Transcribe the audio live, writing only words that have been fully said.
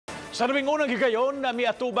Sa naming unang higayon na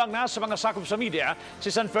miatubang na sa mga sakop sa media, si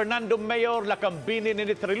San Fernando Mayor Lakambini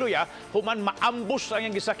Reluya human maambus ang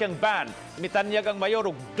iyang gisakyang ban. Mitanyag ang mayor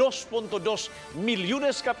og 2.2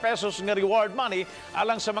 milyones ka pesos nga reward money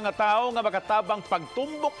alang sa mga tao nga makatabang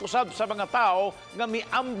pagtumbok usab sa mga tao nga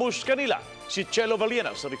miambus kanila. Si Chelo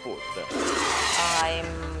Valiena sa report. I'm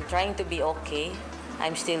trying to be okay.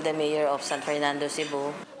 I'm still the mayor of San Fernando, Cebu.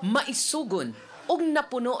 Maisugon og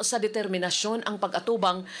napuno sa determinasyon ang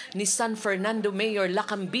pag-atubang ni San Fernando Mayor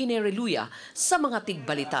Lakambini Reluya sa mga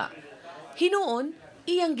tigbalita. Hinuon,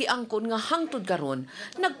 iyang giangkon nga hangtod karon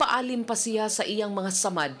nagpaalim pa siya sa iyang mga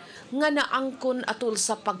samad nga naangkon atol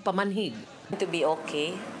sa pagpamanhig. To be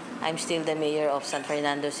okay. I'm still the mayor of San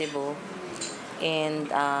Fernando, Cebu.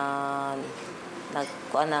 And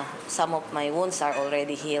some of my wounds are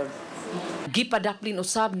already healed. Gipadaplin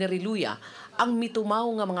usab ni Reluya ang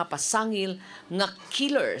mitumaw nga mga pasangil nga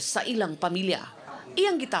killer sa ilang pamilya.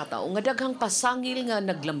 Iyang gitataw nga daghang pasangil nga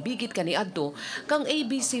naglambigit kaniadto kang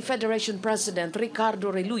ABC Federation President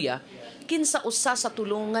Ricardo Reluya kinsa usa sa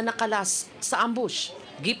tulong nga nakalas sa ambush.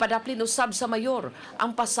 Gipadaplin usab sa mayor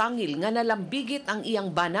ang pasangil nga nalambigit ang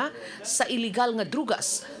iyang bana sa iligal nga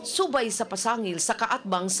drugas subay sa pasangil sa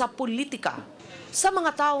kaatbang sa politika. Sa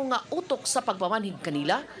mga tawo nga utok sa pagpamanhig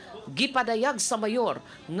kanila, gipadayag sa mayor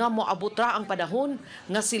nga moabot ra ang panahon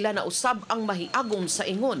nga sila na usab ang mahiagom sa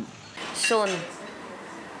ingon. Soon.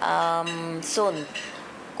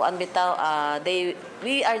 Kuan bitaw,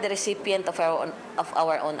 we are the recipient of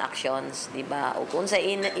our own actions, di ba? Ug unsa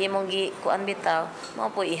imong kuan bitaw,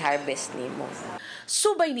 mao po i-harvest nimo.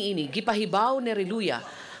 Subay niini gipahibaw ni Reluya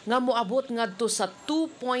nga moabot ngadto sa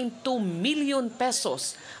 2.2 million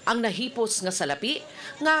pesos ang nahipos nga salapi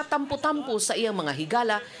nga tampo-tampo sa iyang mga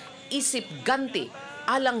higala isip ganti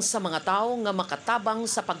alang sa mga tao nga makatabang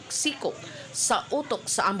sa pagsikop sa utok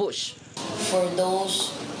sa ambush. For those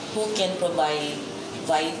who can provide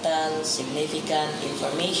vital, significant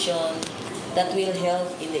information that will help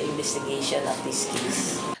in the investigation of this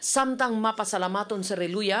case. Samtang mapasalamaton sa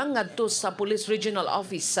Reluya ngadto sa Police Regional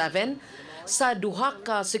Office 7 sa duha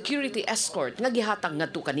ka security escort nga gihatag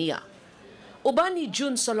ngadto kaniya. Uban ni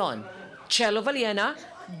June Solon, Chelo Valiena,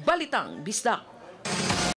 Balitang Bisdak.